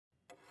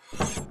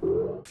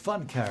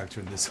Fun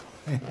character in this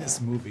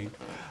movie.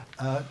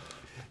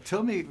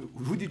 Tell me,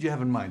 who did you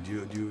have in mind?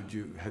 Did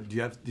you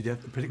have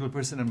a particular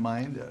person in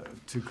mind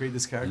to create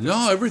this character?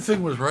 No,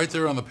 everything was right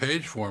there on the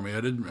page for me. I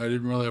didn't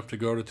really have to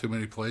go to too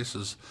many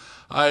places.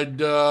 I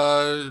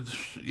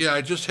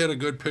just had a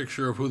good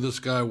picture of who this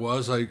guy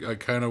was. I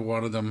kind of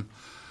wanted him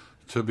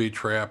to be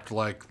trapped,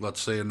 like, let's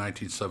say, in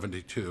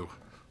 1972.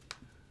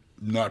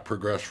 Not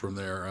progress from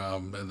there,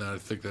 and I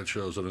think that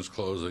shows in his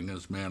clothing,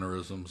 his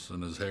mannerisms,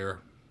 and his hair.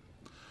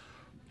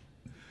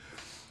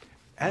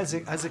 As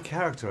a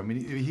character, I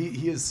mean,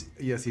 he is,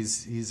 yes,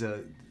 he's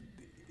a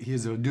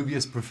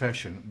dubious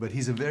profession, but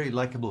he's a very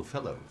likable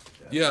fellow.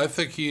 Yeah, I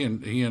think he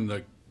and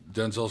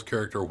Denzel's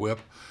character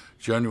Whip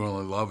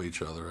genuinely love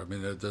each other. I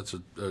mean, that's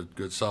a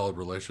good, solid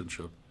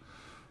relationship.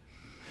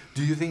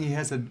 Do you think he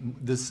has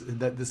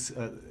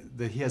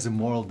that he has a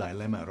moral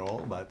dilemma at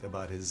all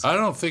about his? I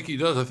don't think he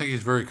does. I think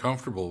he's very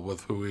comfortable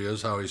with who he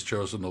is, how he's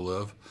chosen to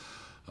live.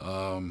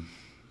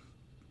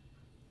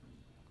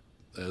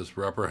 As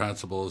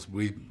reprehensible as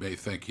we may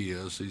think he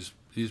is,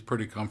 he's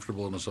pretty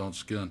comfortable in his own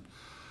skin.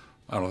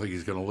 I don't think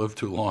he's going to live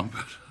too long,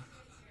 but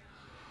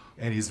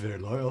and he's very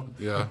loyal.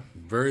 Yeah,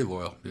 very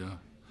loyal. Yeah,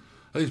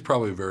 he's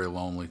probably very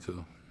lonely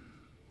too.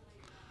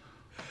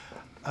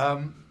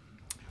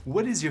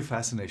 What is your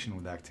fascination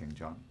with acting,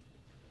 John?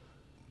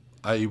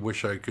 I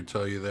wish I could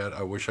tell you that.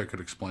 I wish I could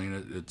explain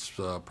it. It's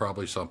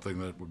probably something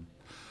that would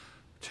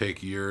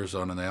take years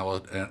on an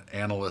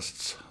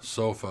analyst's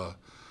sofa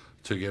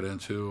to get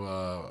into.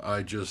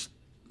 I just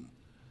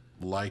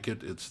like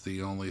it. It's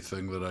the only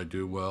thing that I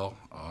do well.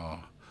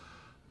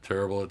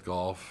 Terrible at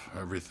golf.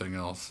 Everything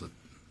else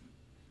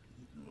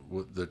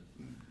that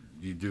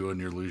you do in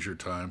your leisure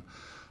time.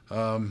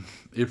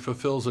 It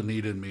fulfills a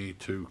need in me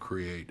to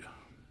create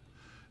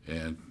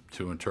and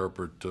to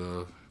interpret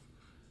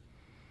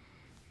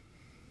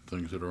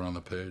things that are on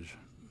the page.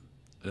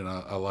 And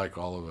I like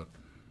all of it.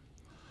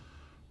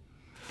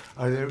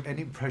 Are there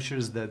any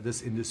pressures that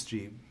this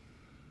industry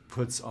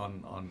puts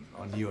on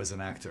you as an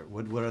actor?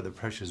 What are the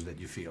pressures that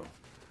you feel?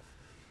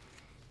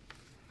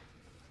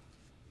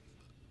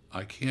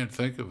 I can't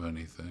think of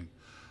anything.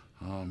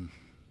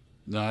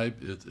 No,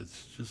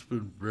 it's just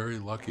been very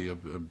lucky.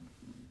 I've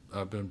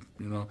been,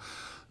 you know,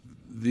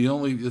 the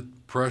only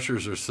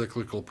pressures are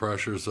cyclical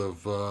pressures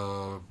of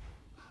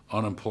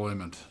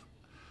unemployment,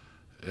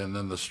 and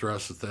then the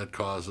stress that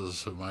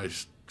causes.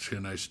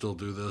 Can I still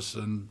do this?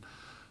 And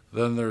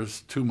then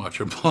there's too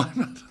much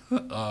employment,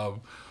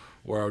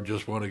 where I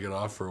just want to get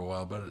off for a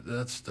while. But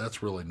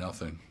that's really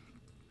nothing.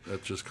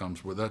 That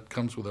comes with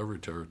every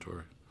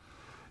territory.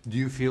 Do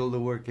you feel the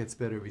work gets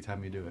better every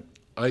time you do it?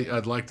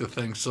 I'd like to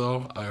think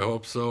so. I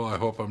hope so. I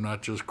hope I'm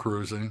not just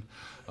cruising.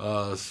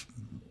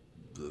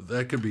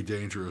 That could be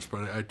dangerous,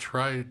 but I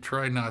try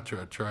not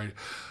to.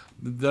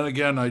 Then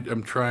again,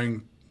 I'm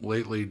trying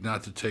lately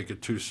not to take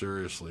it too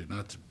seriously,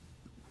 not to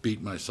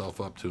beat myself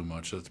up too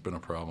much. That's been a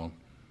problem.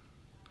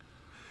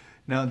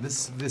 Now,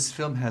 this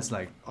film has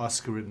like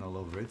Oscar written all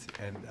over it,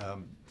 and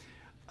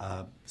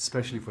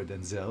especially for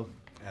Denzel.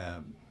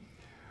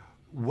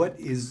 What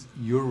is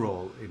your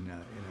role in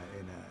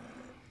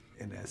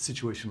a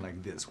situation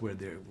like this, where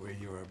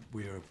you're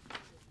a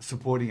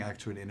supporting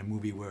actor in a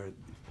movie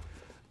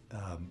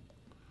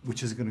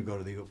which is going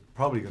to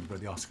probably going to go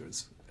to the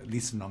Oscars, at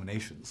least in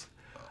nominations?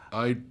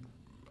 I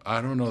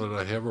don't know that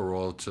I have a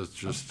role. It's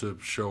just to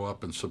show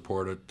up and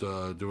support it,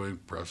 doing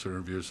press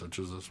interviews such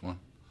as this one.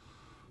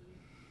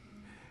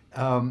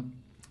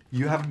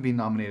 You haven't been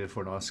nominated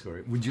for an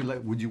Oscar. Would you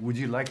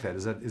like that?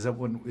 Is that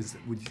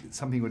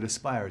something you would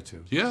aspire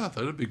to? Yeah,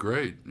 that'd be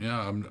great.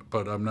 Yeah,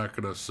 but I'm not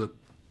going to sit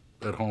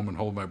at home and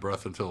hold my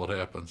breath until it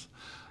happens.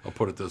 I'll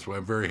put it this way: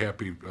 I'm very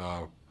happy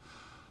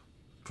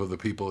for the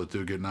people that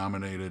do get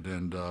nominated,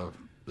 and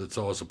it's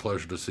always a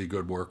pleasure to see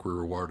good work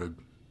rewarded.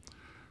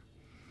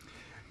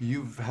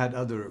 You've had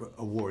other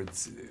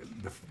awards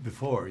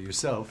before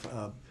yourself.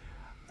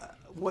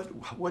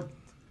 What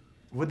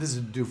does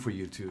it do for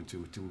you to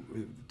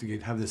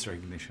have this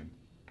recognition?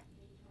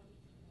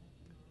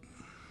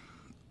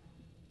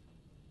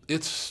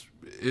 It's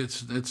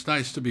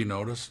nice to be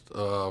noticed.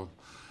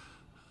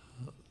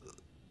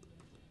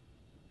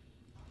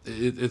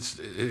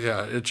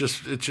 It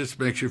just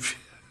makes you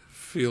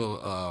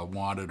feel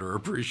wanted or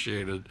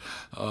appreciated.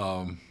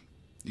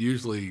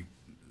 Usually,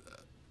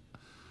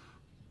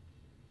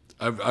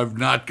 I've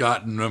not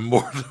gotten them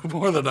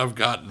more than I've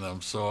gotten them.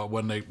 So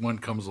when one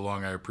comes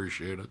along, I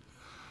appreciate it.